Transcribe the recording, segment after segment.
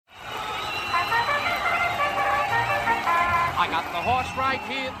right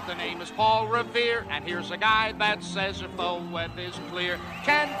here. The name is Paul Revere, and here's a guy that says if the web is clear,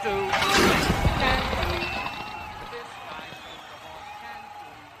 can do.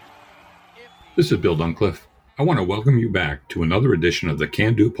 This is Bill Duncliffe. I want to welcome you back to another edition of the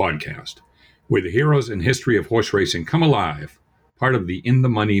Can Do podcast, where the heroes and history of horse racing come alive, part of the In the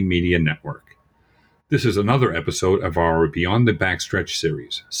Money Media Network. This is another episode of our Beyond the Backstretch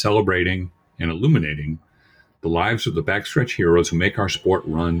series, celebrating and illuminating the lives of the backstretch heroes who make our sport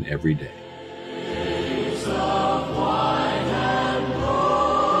run every day.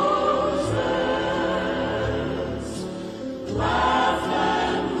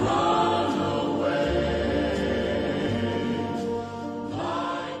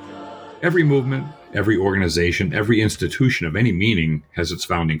 Every movement, every organization, every institution of any meaning has its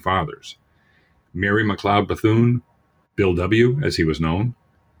founding fathers. Mary McLeod Bethune, Bill W., as he was known,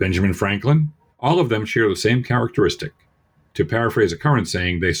 Benjamin Franklin, all of them share the same characteristic. To paraphrase a current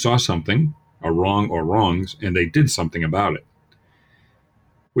saying, they saw something, a wrong or wrongs, and they did something about it.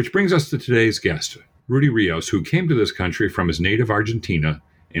 Which brings us to today's guest, Rudy Rios, who came to this country from his native Argentina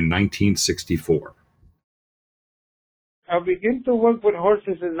in 1964. I began to work with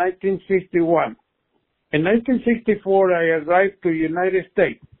horses in 1961. In 1964, I arrived to the United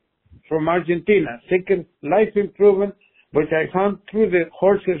States from Argentina, seeking life improvement, which I found through the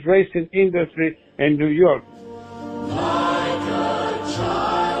horses racing industry in New York. Like a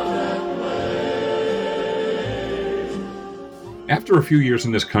child at play. After a few years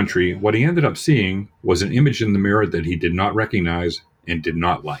in this country, what he ended up seeing was an image in the mirror that he did not recognize and did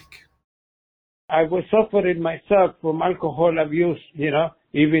not like. I was suffering myself from alcohol abuse,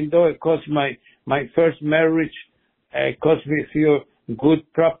 even though it cost my first marriage, cost me a few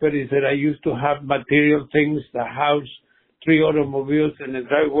good properties that I used to have, material things, the house, 3 automobiles in the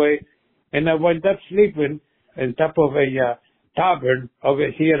driveway. And I wound up sleeping on top of a tavern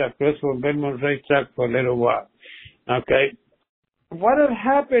over here across from Belmont Racetrack for a little while. Okay. What had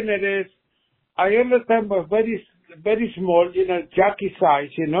happened is, I at the time was very small, jockey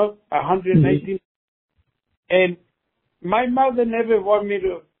size, 118. Mm-hmm. And my mother never wanted me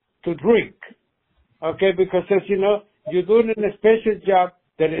to drink, okay, because as you're doing a special job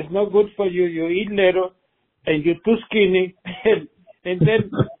that is no good for you. You eat little, and you're too skinny, and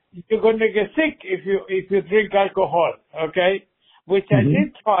then you're going to get sick if you drink alcohol, okay? Which I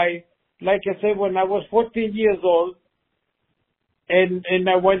did try, like I said, when I was 14 years old, and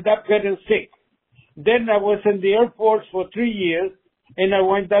I wound up getting sick. Then I was in the Air Force for 3 years, and I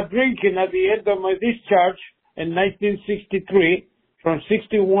wound up drinking at the end of my discharge in 1963. From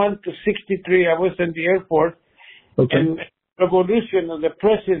 61 to 63, I was in the Air Force, and revolution of the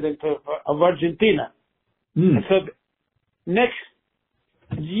president of Argentina. So next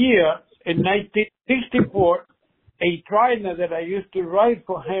year, in 1964, a trainer that I used to ride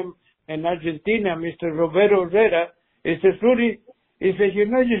for him in Argentina, Mr. Roberto Herrera, he says, Rudy, he says, you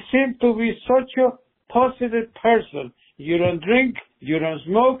seem to be such a positive person. You don't drink, you don't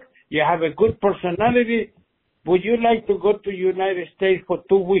smoke, you have a good personality. Would you like to go to the United States for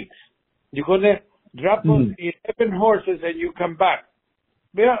 2 weeks? You're going to drop us 11 horses and you come back.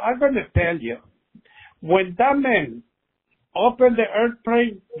 Well, I'm going to tell you, when that man opened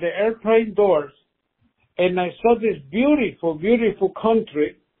the airplane doors, and I saw this beautiful, beautiful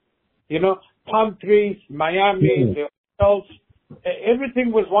country, palm trees, Miami, the hotels,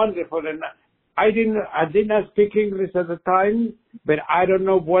 everything was wonderful. And I did not speak English at the time, but I don't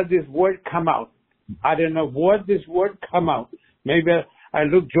know what this word come out. Maybe I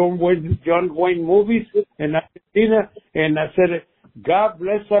looked John Wayne movies in Argentina, and I said, God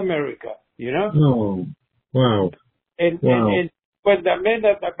bless America, Oh, wow. And when the man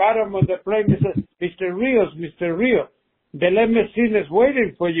at the bottom of the plane said, Mr. Rios, the limousine is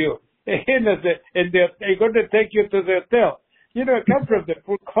waiting for you. And they're going to take you to the hotel. I come from the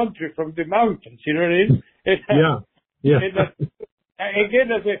full country, from the mountains, you know what I mean? Yeah. And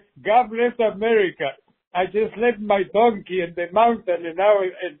again, I said, God bless America. I just left my donkey in the mountain, and now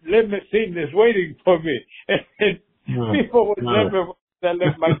a limousine is waiting for me. And people would never want to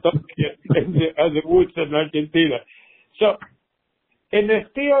left my donkey in the woods in Argentina. So, and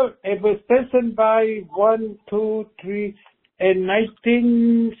it was present by 1, 2, 3, in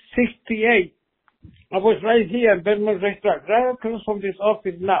 1968. I was right here in Belmont Racetrack, right across from this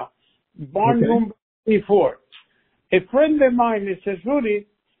office now, barn number 24. A friend of mine, he says, Rudy,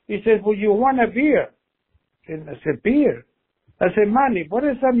 he says, well, you want a beer? And I said, beer? I said, Manny, what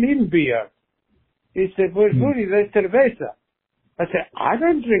does that mean, beer? He said, well, Rudy, that's cerveza. I said, I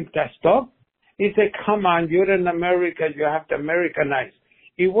don't drink that stuff. He said, come on, you're in America, you have to Americanize.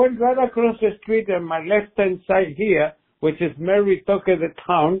 He went right across the street on my left-hand side here which is Mary Tucker, the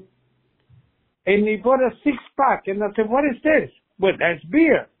town, and he bought a 6-pack. And I said, what is this? Well, that's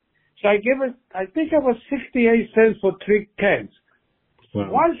beer. So I gave it, I think it was 68 cents for 3 cans. Wow.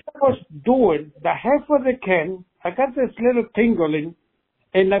 Once I was doing the half of the can, I got this little tingling,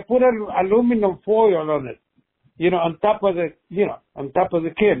 and I put aluminum foil on it, on top of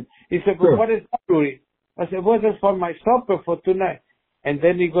the can. He said, well, what is that, Rudy? I said, well, that's for my supper for tonight. And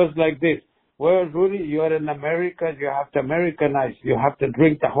then he goes like this, well, Rudy, you're in America, you have to Americanize, you have to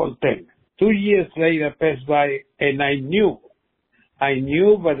drink the whole thing. 2 years later passed by, and I knew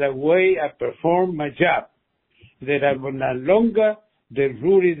by the way I performed my job that I was no longer the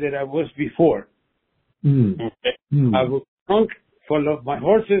Rudy that I was before. I was drunk, full of my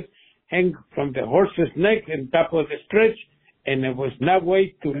horses, hang from the horse's neck and top of the stretch, and it was no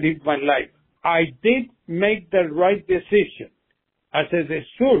way to live my life. I did make the right decision. I said, as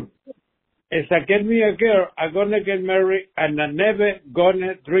soon as I get me a girl, I'm going to get married, and I'm never going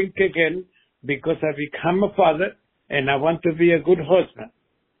to drink again because I become a father, and I want to be a good husband.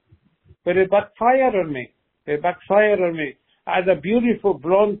 But it backfired on me. I had a beautiful,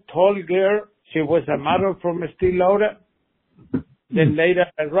 blonde, tall girl. She was a model from Estee Lauder. Then later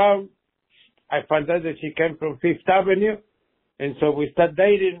around, I found out that she came from Fifth Avenue. And so we started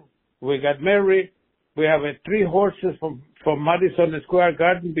dating. We got married. We have 3 horses from Madison Square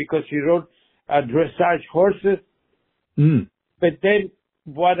Garden because she rode dressage horses. But then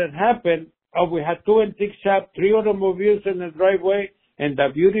what had happened, we had 2 antique shops, 3 automobiles in the driveway, and a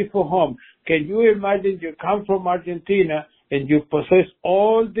beautiful home. Can you imagine you come from Argentina and you possess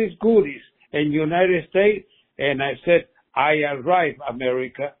all these goodies in the United States? And I said, I arrived,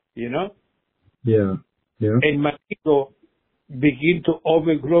 America, Yeah. And my ego began to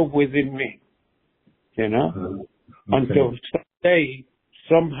overgrow within me, Okay. Until someday,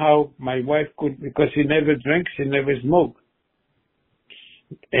 somehow my wife could, because she never drank, she never smoked.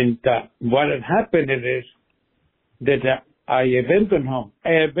 And what had happened is that I abandoned home.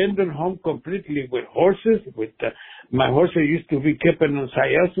 I abandoned home completely with horses. My horses used to be kept on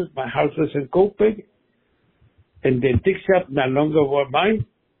Syosset. My house was in Copiague. And the antique shop no longer were mine.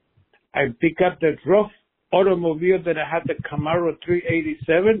 I picked up the rough automobile that I had, the Camaro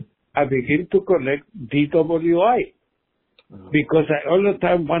 387. I began to collect DWI because I all the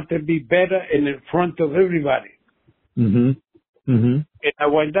time want to be better and in front of everybody. And I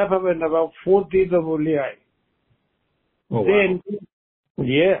wound up having about 4 DWI. Oh, then,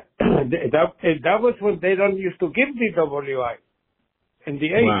 yeah, that was when they don't used to give DWI in the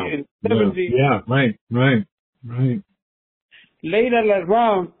 80s, in 70s. Yeah, right. Later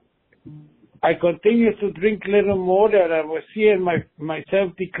around, I continued to drink a little more, and I was seeing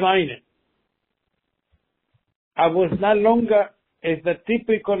myself declining. I was no longer as the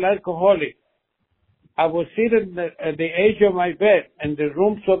typical alcoholic. I was sitting at the edge of my bed in the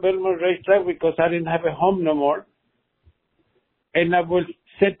rooms of Belmont Racetrack because I didn't have a home no more. And I would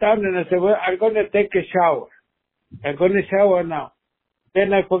sit down and I said, well, I'm going to take a shower. I'm going to shower now.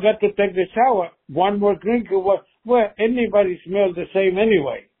 Then I forgot to take the shower. One more drink. Well, anybody smells the same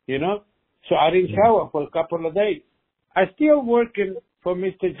anyway, So I didn't shower for a couple of days. I still working for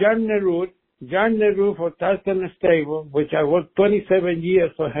Mr. John Neru for Tustin Stable, which I worked 27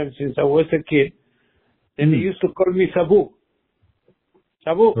 years for him since I was a kid. And he used to call me Sabu.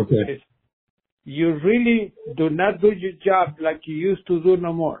 Okay. You really do not do your job like you used to do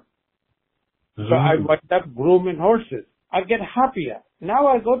no more. So I wound up grooming horses. I get happier. Now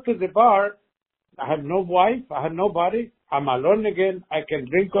I go to the bar. I have no wife. I have nobody. I'm alone again. I can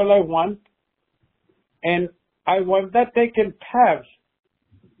drink all I want. And I wound up taking paths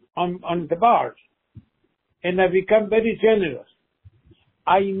on the bars. And I become very generous.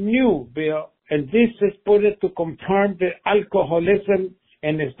 I knew, Bill, and this is put it to confirm the alcoholism,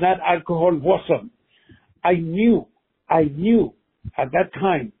 and it's not alcohol wasn't. I knew at that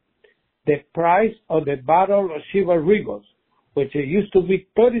time the price of the bottle of Chivas Regals, which it used to be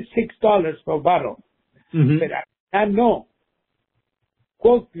 $36 per bottle. But I know,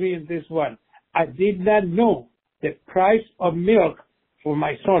 quote me in this one, I did not know the price of milk for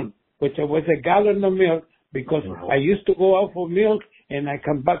my son, which was a gallon of milk, because I used to go out for milk and I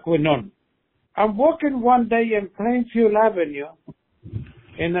come back with none. I'm walking one day in Plainfield Avenue,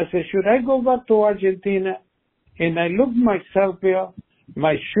 and I said, should I go back to Argentina? And I looked myself there.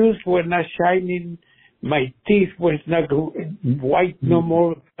 My shoes were not shining. My teeth was not white no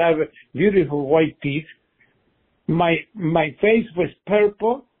more. I have beautiful white teeth. My face was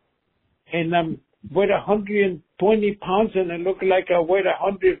purple, and I'm weighed 120 pounds, and I look like I weighed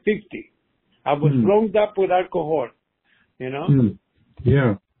 150. I was blown up with alcohol,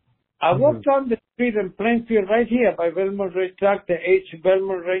 Yeah. I walked on the street in Plainfield right here by Belmont Racetrack, the H.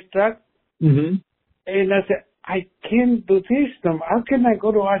 Belmont Racetrack. Mm-hmm. And I said, I can't do this. How can I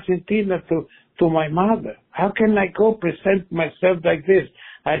go to Argentina to my mother? How can I go present myself like this?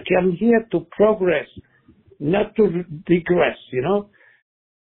 I come here to progress, not to digress, you know?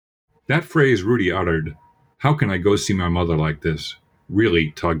 That phrase Rudy uttered, "How can I go see my mother like this?"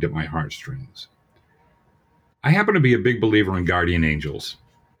 really tugged at my heartstrings. I happen to be a big believer in guardian angels.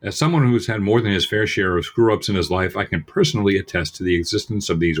 As someone who's had more than his fair share of screw-ups in his life, I can personally attest to the existence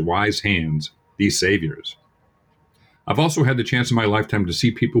of these wise hands, these saviors. I've also had the chance in my lifetime to see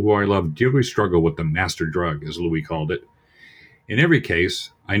people who I love dearly struggle with the master drug, as Louis called it. In every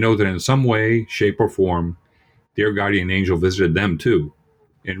case, I know that in some way, shape, or form, their guardian angel visited them too.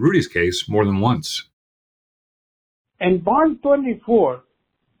 In Rudy's case, more than once. And Barn 24,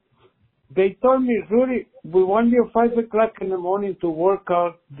 they told me, Rudy, we want you 5 o'clock in the morning to work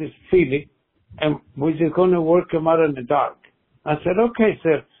out this filly, and we're just going to work him out in the dark. I said, okay,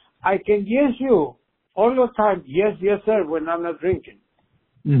 sir. I can yes you all the time. Yes, sir, when I'm not drinking.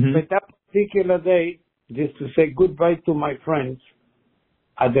 Mm-hmm. But that particular day, just to say goodbye to my friends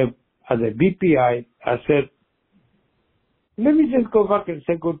at the BPI, I said, let me just go back and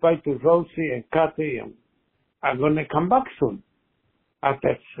say goodbye to Rosie and Kathy, and I'm going to come back soon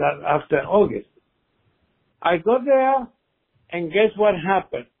after August. I go there, and guess what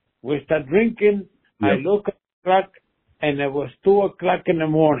happened? We start drinking. Yep. I look at the clock, and it was 2 o'clock in the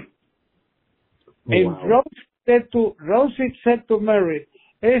morning. Oh, and wow. Rosie said to Mary,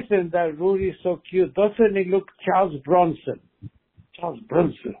 isn't that Rudy so cute? Doesn't he look Charles Bronson? Charles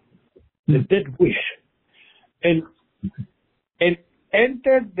Bronson, the dead wish. And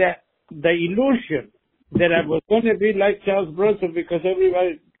entered the illusion that I was going to be like Charles Bronson, because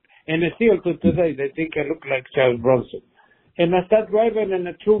everybody, and still to today, they think I look like Charles Bronson. And I started driving in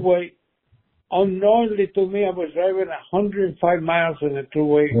a thruway. Unknowingly to me, I was driving 105 miles in a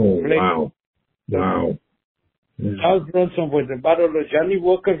thruway. Oh, wow. Wow. Yeah. Charles Bronson with a bottle of Johnny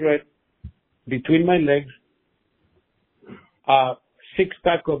Walker Red between my legs,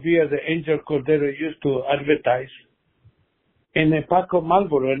 6-pack of beer the Angel Cordero used to advertise, and a pack of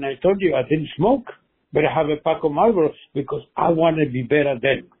Marlboro. And I told you I didn't smoke, but I have a pack of Marlboro because I want to be better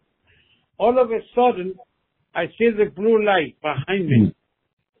then. All of a sudden, I see the blue light behind me.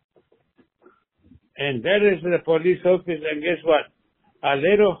 And there is the police officer, and guess what? A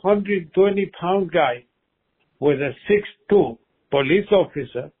little 120-pound guy with a 6'2" police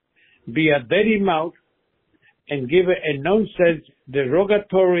officer be a dirty mouth and give a nonsense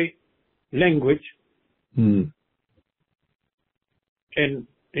derogatory language. And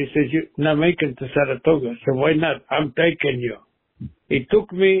he says, you're not making to Saratoga. I said, why not? I'm taking you. He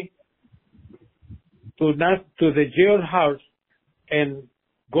took me to the jailhouse in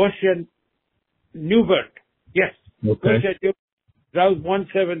Goshen, Newburgh. Yes. Okay. Goshen, Route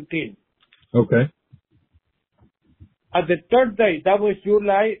 117. Okay. At the third day, that was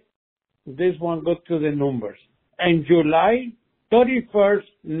July, this one goes to the numbers. And July 31st,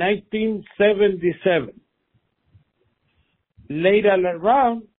 1977. Later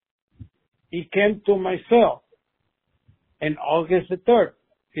around, he came to my cell. And August the 3rd,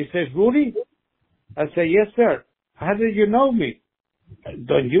 he says, Rudy? I said, yes, sir. How did you know me?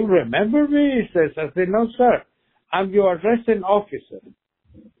 Don't you remember me? He says, I said, no, sir. I'm your arresting officer.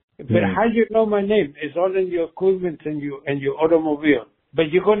 But how do you know my name? It's all in your equipment and your automobile.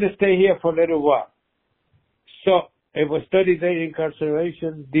 But you're going to stay here for a little while. So it was 30-day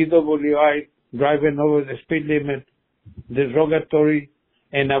incarceration, DWI, driving over the speed limit, derogatory,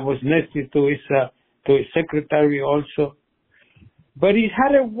 and I was next to his secretary also. But he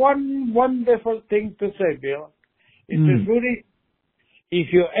had a one wonderful thing to say, Bill. He says, Rudy,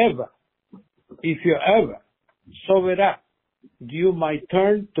 if you ever sober up, you might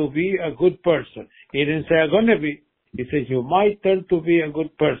turn to be a good person. He didn't say, I'm going to be. He says, you might turn to be a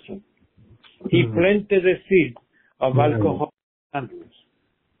good person. He planted the seed of alcohol abstinence.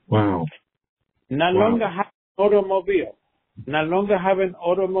 Wow. No longer have an automobile. No longer have an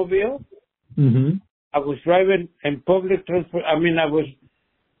automobile. I was driving in public transport. I was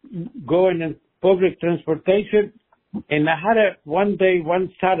going in public transportation, and I had one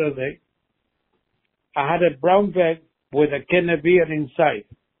Saturday, I had a brown bag with a can of beer inside.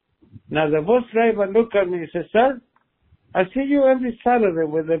 Now the bus driver looked at me and said, sir, I see you every Saturday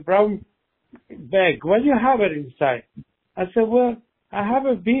with a brown bag. Why do you have it inside? I said, well, I have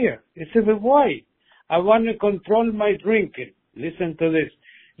a beer. He said, but why? I want to control my drinking. Listen to this.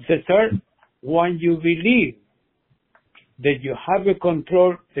 He said, sir, when you believe that you have a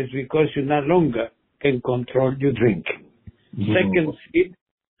control, it's because you no longer can control your drinking. Second seed,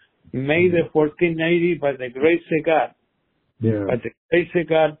 May the 1480 by the grace of God. Yeah. By the grace of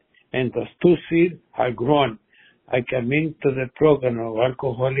God, and those two seeds are grown. I come into the program of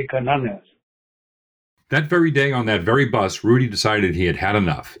Alcoholics Anonymous. That very day on that very bus, Rudy decided he had had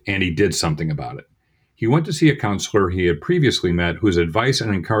enough, and he did something about it. He went to see a counselor he had previously met, whose advice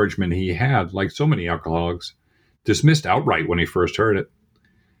and encouragement he had, like so many alcoholics, dismissed outright when he first heard it.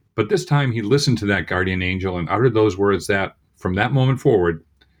 But this time he listened to that guardian angel and uttered those words that, from that moment forward,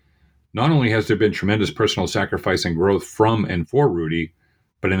 not only has there been tremendous personal sacrifice and growth from and for Rudy,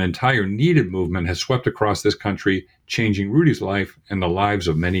 but an entire needed movement has swept across this country, changing Rudy's life and the lives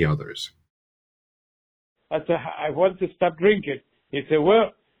of many others. I said, I want to stop drinking. He said,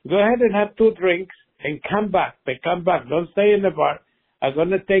 well, go ahead and have 2 drinks and come back. But come back. Don't stay in the bar. I'm going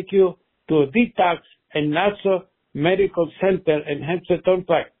to take you to a detox in Nassau Medical Center in Hempstead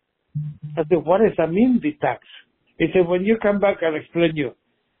Turnpike. I said, what does that mean, detox? He said, when you come back, I'll explain you.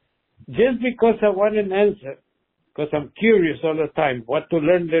 Just because I want an answer, because I'm curious all the time, what to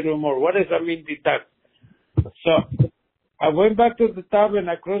learn a little more. What does that mean, detox? So I went back to the tavern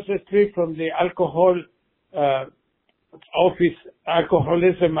across the street from the alcohol office,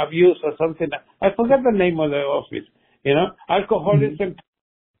 alcoholism abuse or something. I forgot the name of the office, alcoholism.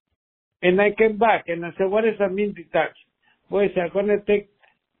 And I came back and I said, what does that mean, detox? Well, I'm going to take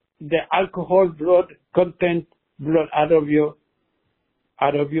the alcohol blood content blood out of your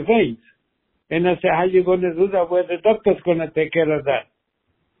veins. And I said, how are you going to do that? Well, the doctor's going to take care of that.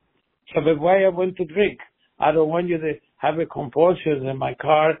 So that's why I went to drink. I don't want you to have a compulsion in my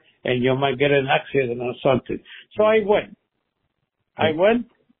car and you might get an accident or something. So I went.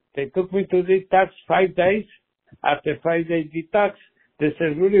 They took me to detox 5 days. After 5 days detox, they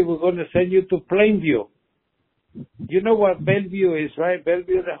said, Rudy, we're going to send you to Plainview. You know what Bellevue is, right?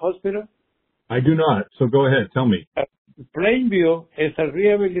 Bellevue, the hospital? I do not. So go ahead. Tell me. Plainview is a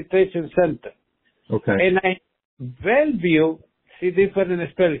rehabilitation center. Okay. And Bellevue, see different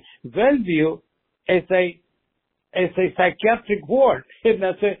spelling. Bellevue is a psychiatric ward. And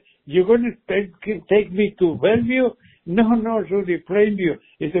I said, you're going to take me to Bellevue? No, Rudy, Plainview.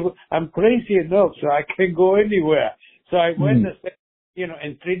 He said, I'm crazy enough, so I can go anywhere. So I went and said,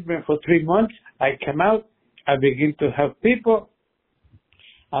 in treatment for 3 months. I come out. I begin to help people.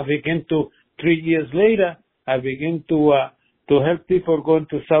 3 years later, I begin to help people going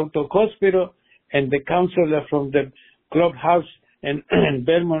to South Oak Hospital, and the counselor from the clubhouse and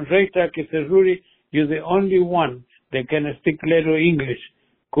Belmont Racetrack said, Rudy, you're the only one that can speak little English.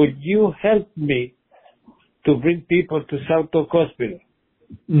 Could you help me to bring people to South Oak Hospital?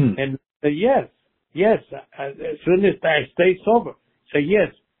 And I said, yes. As soon as I stay sober. So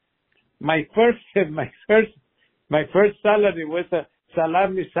yes. My first salary was a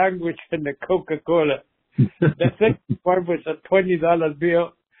salami sandwich and a Coca-Cola. The second one was a $20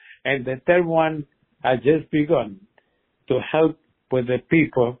 bill, and the third one I just begun to help with the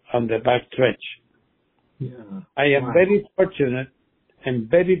people on the backstretch. Yeah. I am very fortunate and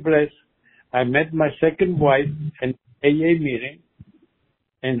very blessed. I met my second wife in AA meeting,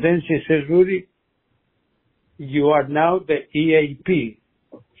 and then she says, Rudy, you are now the EAP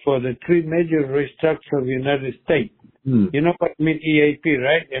for the 3 major racetracks of the United States. You know what I mean, EAP,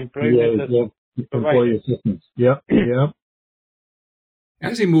 right? Employee assistance. Yep.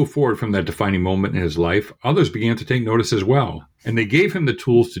 As he moved forward from that defining moment in his life, others began to take notice as well, and they gave him the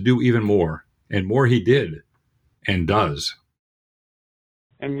tools to do even more, and more he did, and does.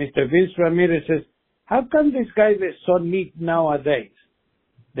 And Mr. Vince Ramirez says, how come these guys are so neat nowadays?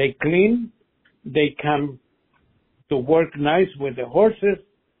 They clean, they come to work nice with the horses,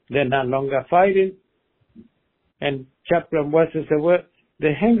 they're no longer fighting. And Chaplain Watson said, well,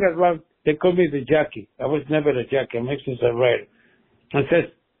 they hang around, they call me the jockey. I was never a jockey, I'm actually a rider. And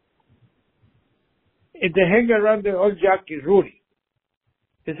says, if they hang around the old jockey, Rudy.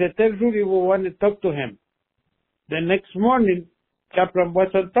 They said, tell Rudy we want to talk to him. The next morning, Chaplain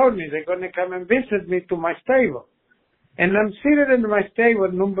Watson told me they're going to come and visit me to my stable. And I'm seated in my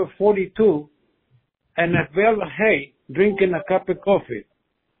stable, number 42, and a bale of hay, drinking a cup of coffee.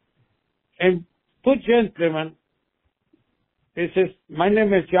 And 2 gentlemen, he says, my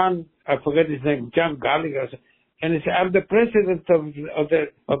name is John, I forget his name, John Gallagher. And he said, I'm the president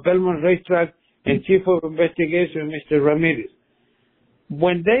of Belmont Racetrack and chief of investigation, Mr. Ramirez.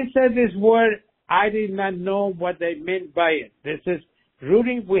 When they said this word, I did not know what they meant by it. They says,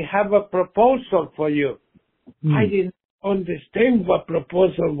 Rudy, we have a proposal for you. I didn't understand what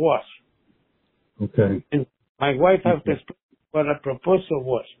proposal was. Okay. And my wife has to explain what a proposal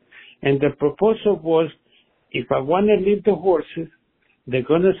was. And the proposal was, if I want to leave the horses, they're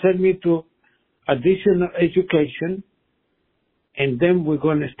going to send me to additional education, and then we're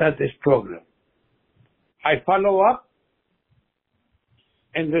going to start this program. I follow up,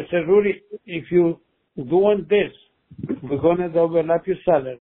 and they said, Rudy, if you doing this, we're going to overlap your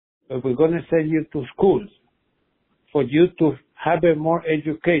salary, but we're going to send you to schools for you to have a more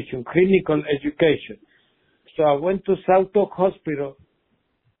education, clinical education. So I went to South Oak Hospital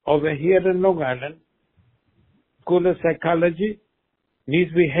over here in Long Island, School of Psychology,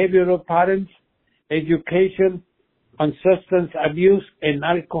 Needs Behavioral Patterns, Education on Substance Abuse and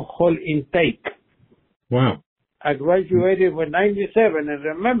Alcohol Intake. Wow. I graduated with 97, and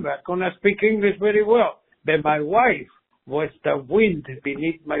remember, I cannot speak English very well, but my wife was the wind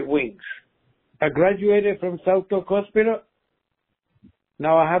beneath my wings. I graduated from South Oak Hospital.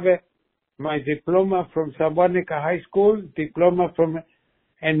 Now I have my diploma from Sawanica High School,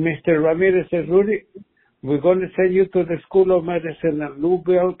 and Mr. Ramirez said, Rudy, we're going to send you to the School of Medicine in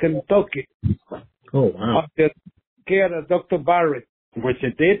Louisville, Kentucky. Oh, wow. Under care of Dr. Barrett, which I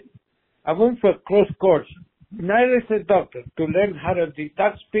did. I went for a close course, not as a doctor, to learn how to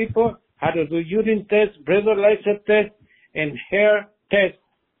detox people, how to do urine tests, breathalyzer tests, and hair tests.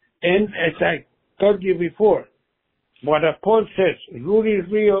 And as I told you before, what Paul says, Rudy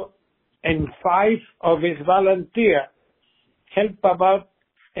Rio and 5 of his volunteers help about,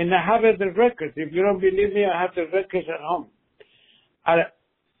 and I have the records. If you don't believe me, I have the records at home.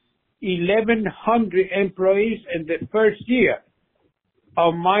 1,100 employees in the first year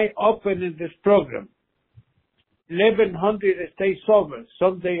of my opening this program. 1,100 stay sober.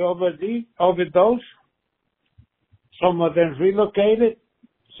 Some they overdose. Some of them relocated.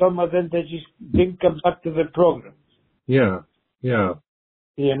 Some of them they just didn't come back to the program. Yeah, yeah.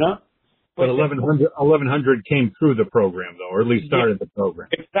 You know? But 1,100 came through the program, though, or at least started the program.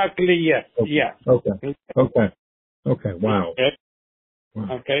 Exactly, yes. Okay. Yeah. Okay, wow. Okay.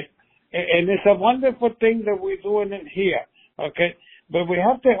 Wow. Okay. And it's a wonderful thing that we're doing it here. Okay. But we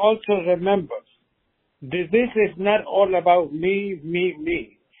have to also remember that this is not all about me.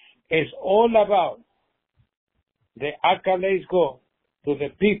 It's all about the accolades go to the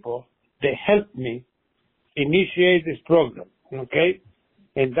people that helped me initiate this program. Okay.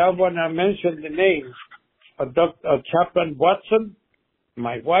 And that one I mentioned the names of Dr. Chaplain Watson,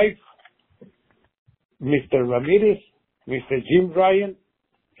 my wife, Mr. Ramirez, Mr. Jim Ryan,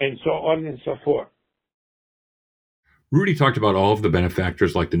 and so on and so forth. Rudy talked about all of the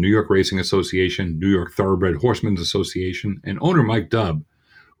benefactors like the New York Racing Association, New York Thoroughbred Horsemen's Association, and owner Mike Dubb,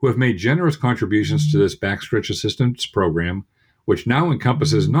 who have made generous contributions to this backstretch assistance program, which now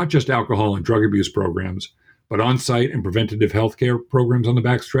encompasses not just alcohol and drug abuse programs, but on-site and preventative health care programs on the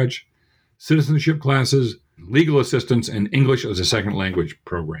backstretch, citizenship classes, legal assistance, and English as a second language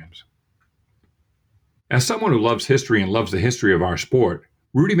programs. As someone who loves history and loves the history of our sport,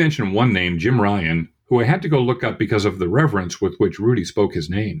 Rudy mentioned one name, Jim Ryan, who I had to go look up because of the reverence with which Rudy spoke his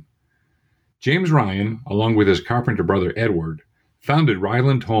name. James Ryan, along with his carpenter brother Edward, founded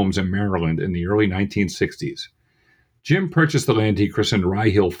Ryland Homes in Maryland in the early 1960s. Jim purchased the land he christened Rye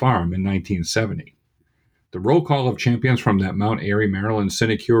Hill Farm in 1970. The roll call of champions from that Mount Airy, Maryland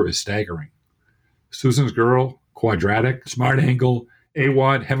sinecure is staggering. Susan's Girl, Quadratic, Smart Angle,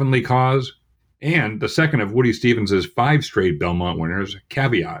 AWOD, Heavenly Cause, and the second of Woody Stevens' 5 straight Belmont winners,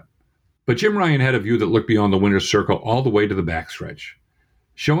 Caveat. But Jim Ryan had a view that looked beyond the winner's circle all the way to the backstretch,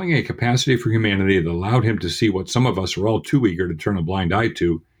 showing a capacity for humanity that allowed him to see what some of us are all too eager to turn a blind eye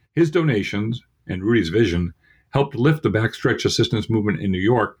to. His donations, and Rudy's vision, helped lift the backstretch assistance movement in New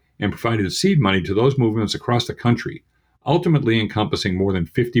York and provided seed money to those movements across the country, ultimately encompassing more than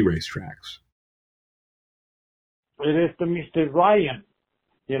 50 racetracks. It is to Mr. Ryan,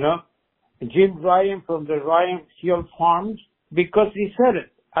 Jim Ryan from the Ryan Hill Farms, because he said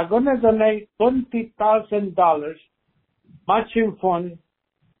it. I'm going to donate $20,000 matching fund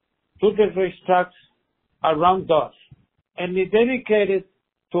to the racetracks around us. And he dedicated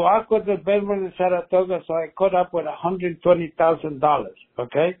to Aqua de Belmont and Saratoga, so I caught up with $120,000,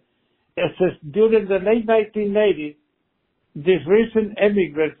 okay? It says during the late 1980s, this recent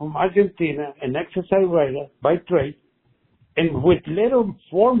immigrant from Argentina, an exercise rider by trade, and with little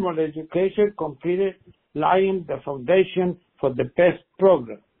formal education, completed laying the foundation for the best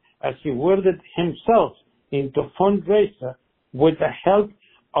program, as he wielded himself into fundraiser with the help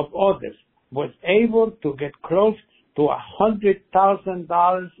of others, was able to get close to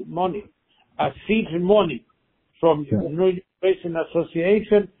 $100,000 money, a seed money from the New York Racing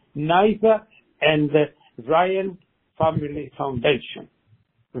Association, NYSA, and the Ryan Family Foundation.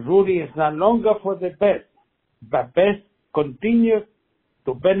 Rudy is no longer for the best, but best continues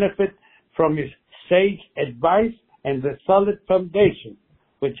to benefit from his sage advice and the solid foundation,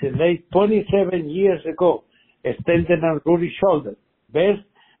 which he laid 27 years ago, extended on Rudy's shoulders. Best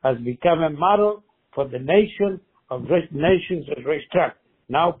has become a model for the nations of racetrack,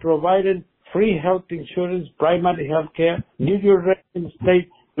 now providing free health insurance, primary health care, New York state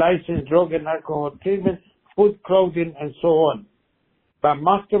licensed drug and alcohol treatment, food, clothing, and so on. But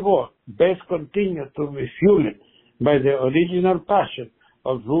most of all, Best continues to be fueled by the original passion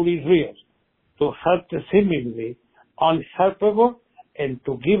of Rudy Rios to help the seemingly unhelpable and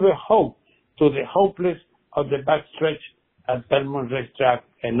to give a hope to the hopeless of the backstretch at Belmont Racetrack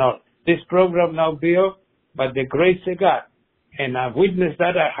and all. This program now built by the grace of God, and I witnessed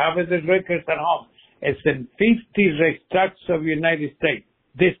that. I have the records at home. It's in 50 racetracks of the United States,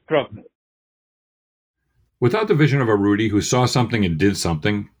 this program. Without the vision of a Rudy who saw something and did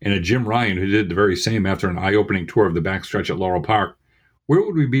something, and a Jim Ryan who did the very same after an eye-opening tour of the backstretch at Laurel Park, where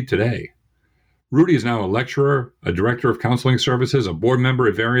would we be today? Rudy is now a lecturer, a director of counseling services, a board member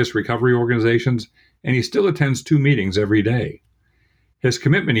at various recovery organizations, and he still attends 2 meetings every day. His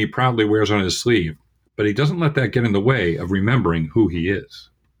commitment he proudly wears on his sleeve, but he doesn't let that get in the way of remembering who he is.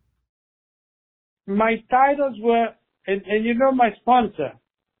 My titles were, and you know my sponsor,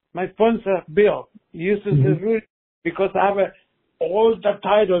 Bill, uses the Rudy because I have all the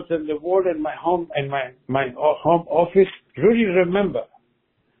titles in the world in my home home office. Rudy, remember,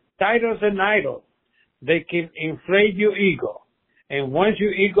 titles and idols, they can inflate your ego. And once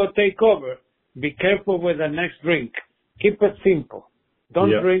your ego take over, be careful with the next drink. Keep it simple.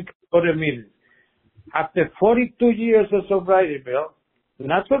 Don't drink for the meeting. After 42 years of sobriety, Bill,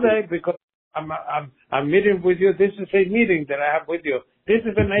 not today because I'm meeting with you. This is a meeting that I have with you. This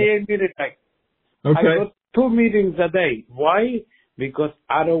is an AA meeting. Okay. I go 2 meetings a day. Why? Because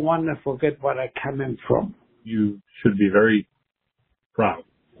I don't want to forget where I came from. You should be very proud.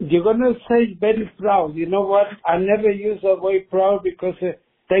 You're going to say very proud. You know what? I never use the word proud because it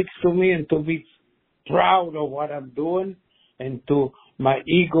takes to me and to be proud of what I'm doing and to my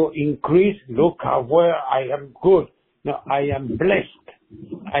ego increase. Look how where I am good. No, I am blessed.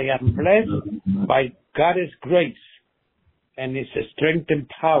 I am blessed by God's grace and His strength and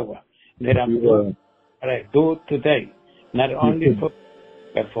power that I'm doing what I do today, not only for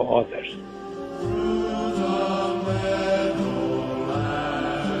but for others.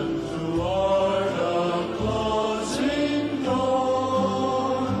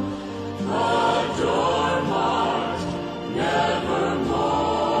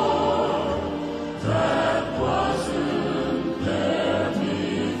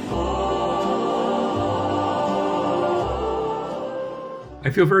 I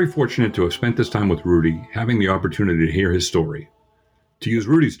feel very fortunate to have spent this time with Rudy, having the opportunity to hear his story. To use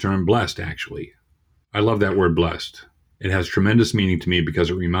Rudy's term, blessed, actually. I love that word blessed. It has tremendous meaning to me because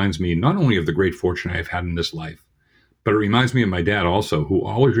it reminds me not only of the great fortune I have had in this life, but it reminds me of my dad also, who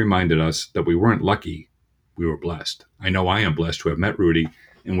always reminded us that we weren't lucky, we were blessed. I know I am blessed to have met Rudy,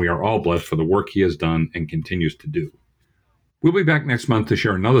 and we are all blessed for the work he has done and continues to do. We'll be back next month to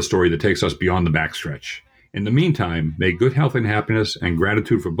share another story that takes us beyond the backstretch. In the meantime, may good health and happiness and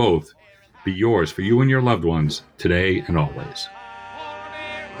gratitude for both be yours for you and your loved ones today and always.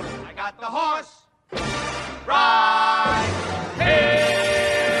 I got the horse.